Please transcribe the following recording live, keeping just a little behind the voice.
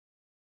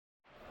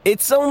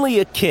It's only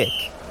a kick,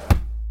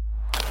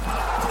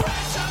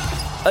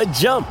 a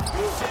jump,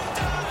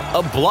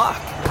 a block.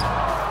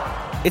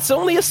 It's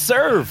only a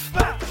serve.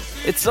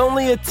 It's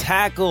only a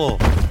tackle,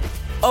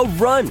 a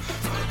run.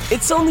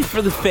 It's only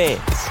for the fans.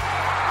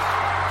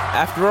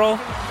 After all,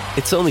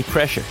 it's only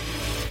pressure.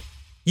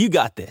 You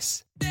got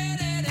this.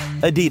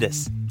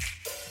 Adidas.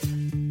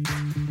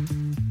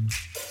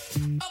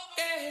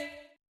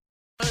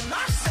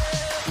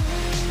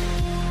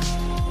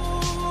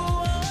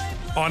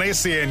 On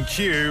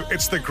SENQ,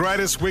 it's the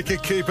greatest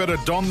wicketkeeper to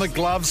don the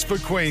gloves for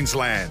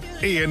Queensland,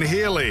 Ian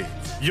Healy.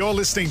 You're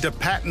listening to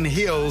Pat and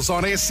Hills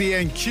on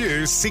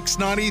SENQ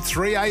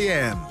 693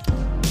 AM.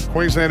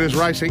 Queenslanders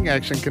racing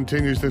action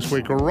continues this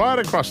week right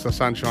across the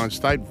Sunshine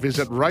State.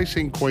 Visit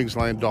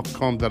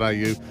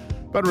racingqueensland.com.au.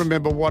 But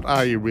remember, what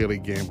are you really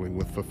gambling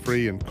with? For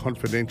free and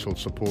confidential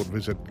support,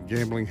 visit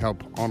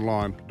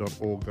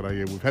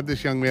gamblinghelponline.org.au. We've had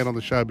this young man on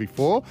the show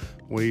before.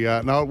 We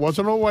know it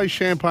wasn't always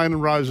champagne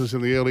and roses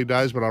in the early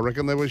days, but I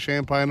reckon there was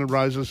champagne and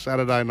roses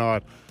Saturday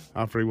night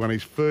after he won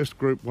his first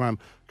Group 1.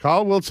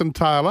 Kyle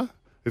Wilson-Taylor,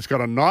 it's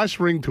got a nice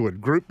ring to it.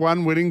 Group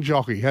 1 winning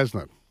jockey,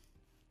 hasn't it?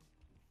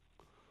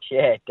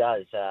 Yeah, it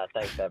does.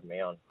 Thanks for having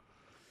me on.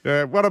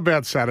 What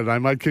about Saturday,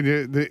 mate?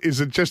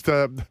 Is it just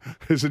a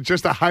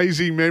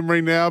hazy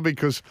memory now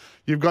because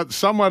you've got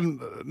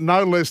someone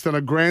no less than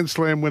a Grand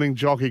Slam winning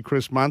jockey,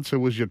 Chris Muntz, who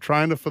was your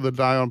trainer for the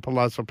day on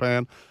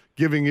Palosapan,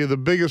 giving you the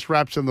biggest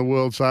raps in the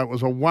world. So it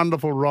was a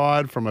wonderful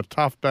ride from a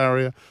tough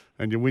barrier,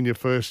 and you win your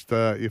first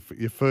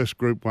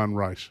Group 1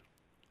 race.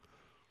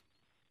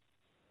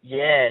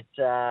 Yeah,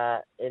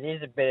 it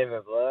is a bit of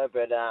a blur,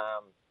 but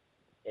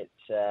it's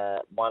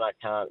one I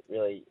can't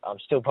really. I'm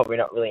still probably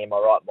not really in my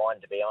right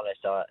mind, to be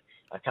honest. I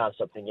can't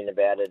stop thinking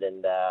about it,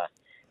 and I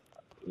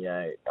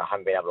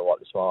haven't been able to wipe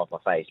the smile off my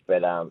face.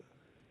 But no,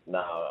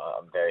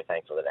 I'm very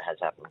thankful that it has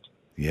happened.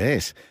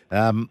 Yes.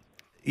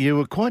 You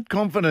were quite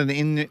confident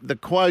in the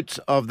quotes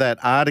of that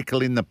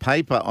article in the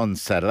paper on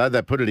Saturday.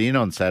 They put it in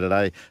on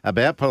Saturday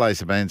about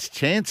Palosapan's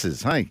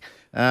chances, hey?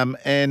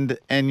 And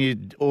you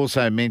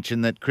also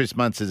mentioned that Chris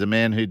Muntz is a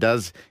man who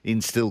does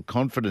instill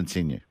confidence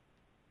in you.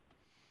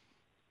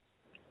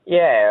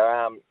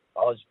 Yeah, I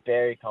was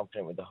very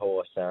confident with the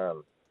horse.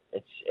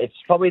 It's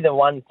probably the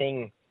one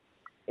thing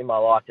in my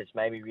life that's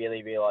made me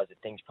really realise that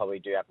things probably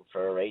do happen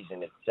for a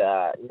reason. It's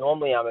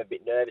normally I'm a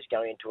bit nervous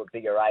going into a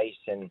bigger race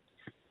and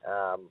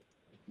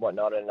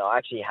whatnot, and I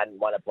actually hadn't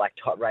won a black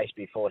top race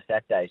before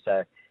Saturday,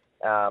 so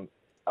I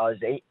was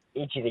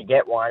itchy to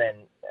get one,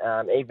 and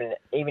even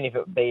if it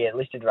would be a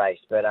listed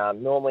race. But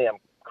normally I'm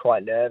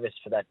quite nervous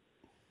for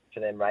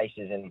them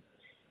races, and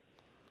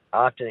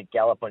after the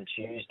gallop on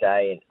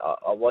Tuesday,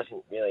 I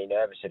wasn't really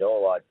nervous at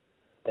all.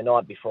 The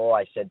night before,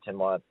 I said to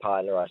my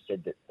partner, I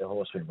said that the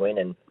horse would win,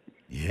 and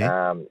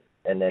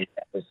then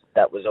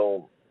that was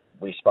all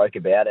we spoke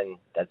about, and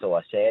that's all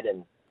I said.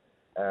 And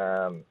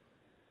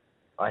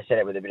I said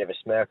it with a bit of a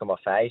smirk on my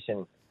face,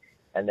 and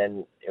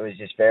then it was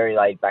just very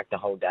laid back the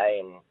whole day,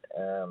 and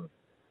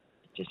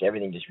just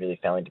everything just really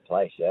fell into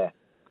place. Yeah.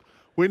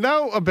 We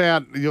know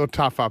about your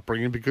tough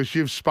upbringing because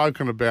you've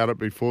spoken about it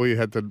before. You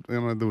had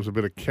there was a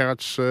bit of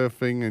couch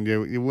surfing, and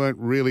you weren't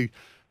really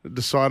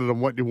decided on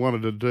what you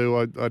wanted to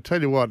do. I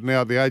tell you what,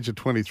 now at the age of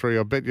 23,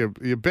 I bet you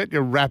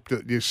wrapped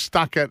it. You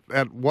stuck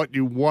at what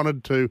you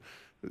wanted to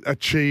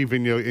achieve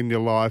in your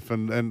life,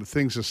 and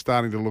things are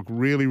starting to look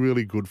really,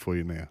 really good for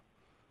you now.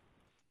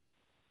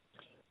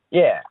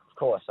 Yeah, of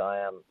course. I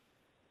am.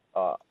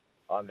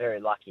 I'm very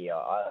lucky.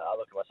 I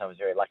look at myself as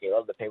very lucky. A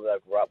lot of the people that I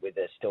grew up with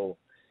are still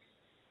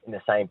in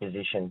the same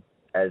position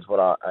as what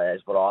I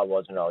was when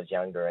I was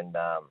younger, and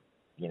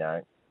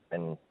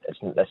and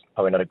that's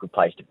probably not a good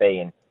place to be.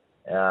 And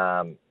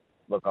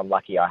look, I'm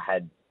lucky I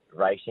had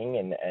racing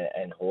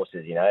and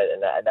horses,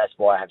 and that's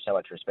why I have so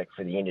much respect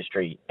for the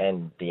industry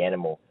and the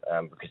animal,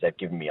 because they've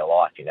given me a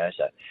life,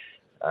 So,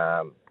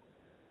 I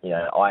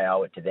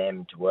owe it to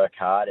them to work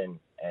hard, and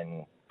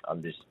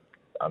I'm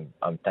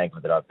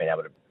thankful that I've been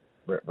able to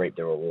reap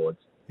the rewards.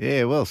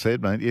 Yeah, well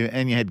said, mate.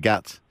 And you had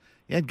guts.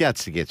 You had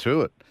guts to get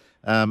through it.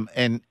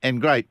 And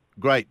great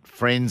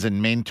friends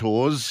and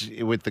mentors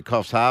with the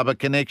Coffs Harbour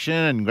connection,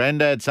 and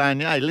Grandad saying,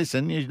 "Hey,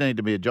 listen, you need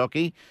to be a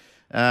jockey."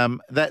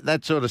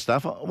 That sort of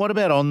stuff. What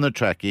about on the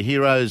track? Your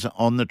heroes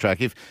on the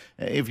track. If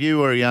you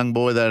were a young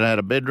boy that had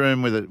a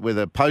bedroom with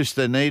a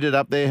poster needed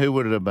up there, who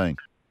would it have been?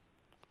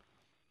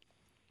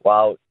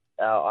 Well,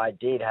 I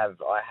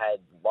had.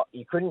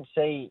 You couldn't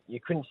see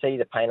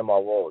the paint on my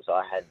walls.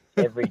 I had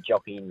every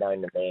jockey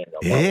known to man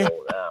on my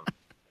wall.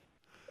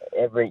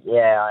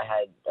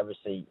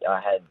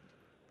 I had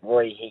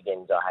Roy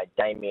Higgins, I had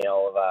Damien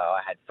Oliver,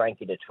 I had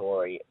Frankie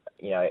Dettori.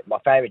 My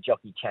favourite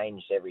jockey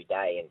changed every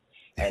day,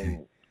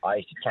 and I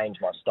used to change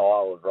my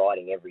style of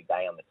riding every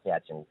day on the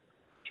couch and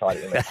try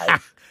to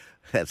imitate.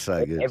 That's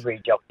so good. Every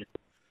jockey you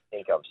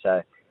think of.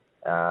 So,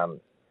 I've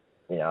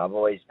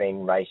always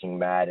been racing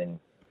mad, and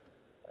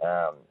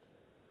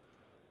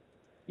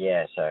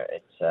so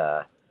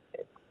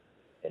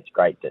it's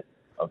great that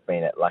I've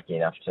been lucky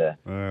enough to.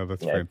 Oh,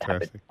 that's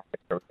fantastic.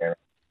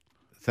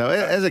 So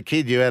as a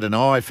kid, you had an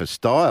eye for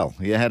style.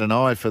 You had an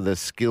eye for the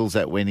skills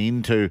that went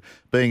into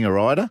being a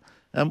rider.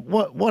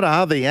 What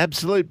are the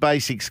absolute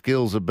basic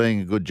skills of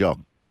being a good jock?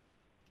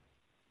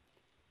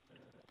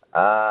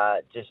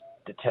 Just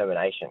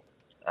determination,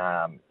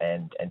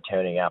 and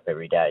turning up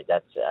every day.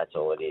 That's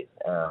all it is.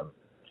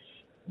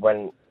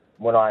 When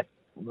I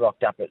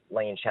rocked up at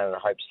Lee and Shannon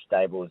Hope's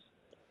stables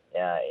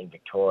in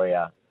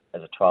Victoria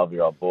as a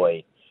 12-year-old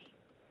boy,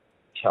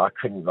 I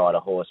couldn't ride a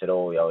horse at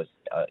all. I was,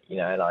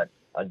 and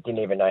I didn't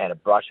even know how to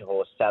brush a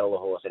horse, saddle a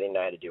horse. I didn't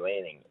know how to do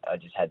anything. I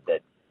just had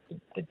the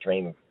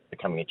dream of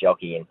becoming a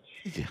jockey, and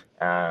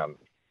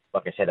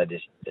like I said, I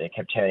just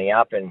kept turning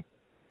up, and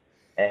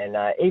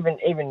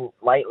even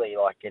lately,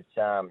 like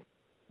it's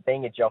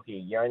being a jockey,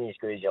 you're only as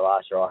good as your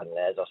last ride, and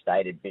as I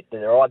stated, but the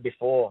ride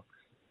before,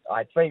 I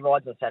had 3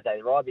 rides on Saturday.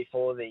 The ride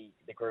before the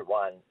Group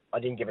 1, I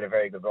didn't give it a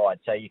very good ride.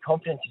 So your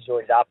confidence is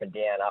always up and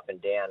down,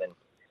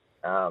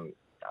 and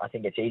I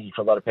think it's easy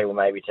for a lot of people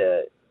maybe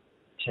to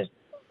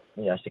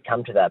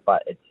succumb to that,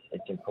 but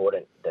it's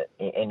important that,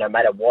 and no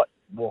matter what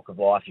walk of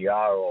life you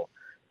are, or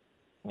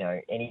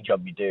any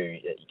job you do,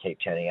 that you keep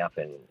turning up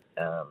and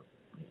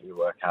you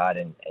work hard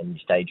and you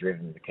stay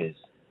driven, because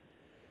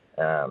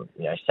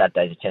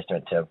Saturday's a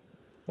testament to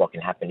what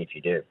can happen if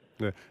you do.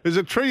 Yeah. Is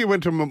it true you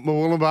went to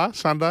Mooloolaba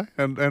Sunday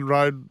and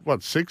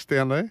rode 6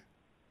 down there?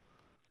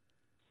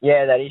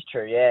 Yeah, that is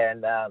true. Yeah,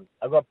 and I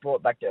got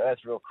brought back to earth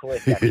real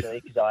quick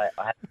actually, because I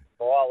had a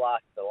trial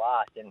after the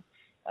last, and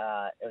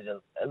it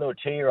was a little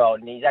 2-year-old,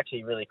 and he's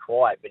actually really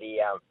quiet, but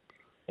he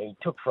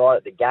took fright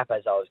at the gap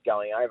as I was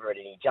going over it,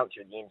 and he jumped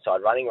through the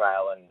inside running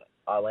rail, and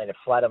I landed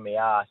flat on my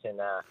ass, and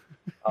I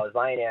was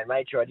laying there and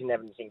made sure I didn't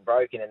have anything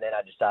broken, and then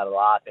I just started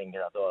laughing,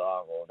 because I thought,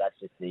 oh well, that's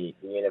just the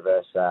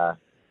universe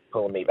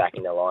pulling me back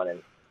in the line.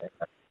 And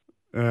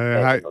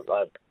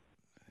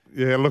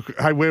yeah, look,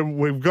 hey,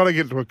 we've got to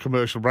get to a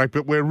commercial break,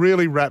 but we're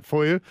really wrapped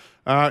for you.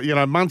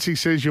 Muncie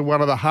says you're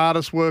one of the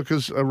hardest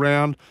workers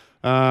around,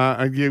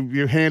 and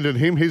you handed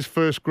him his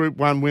first Group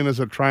 1 win as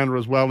a trainer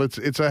as well.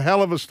 It's a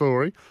hell of a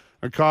story.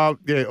 And Kyle,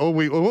 yeah, all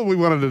we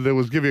wanted to do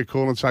was give you a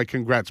call and say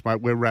congrats,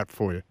 mate. We're wrapped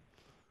for you.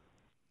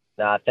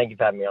 Thank you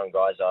for having me on,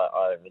 guys.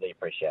 I really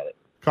appreciate it.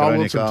 Kyle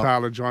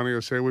Wilson-Taylor joining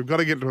us here. We've got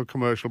to get to a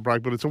commercial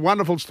break, but it's a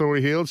wonderful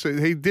story here. So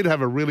he did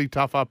have a really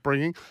tough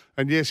upbringing,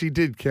 and yes, he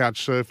did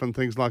couch surf and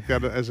things like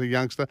that as a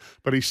youngster,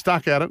 but he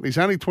stuck at it. He's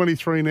only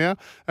 23 now,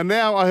 and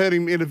now I heard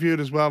him interviewed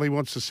as well. He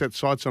wants to set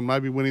sights on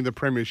maybe winning the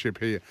premiership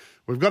here.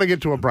 We've got to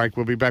get to a break.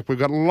 We'll be back. We've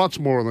got lots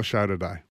more on the show today.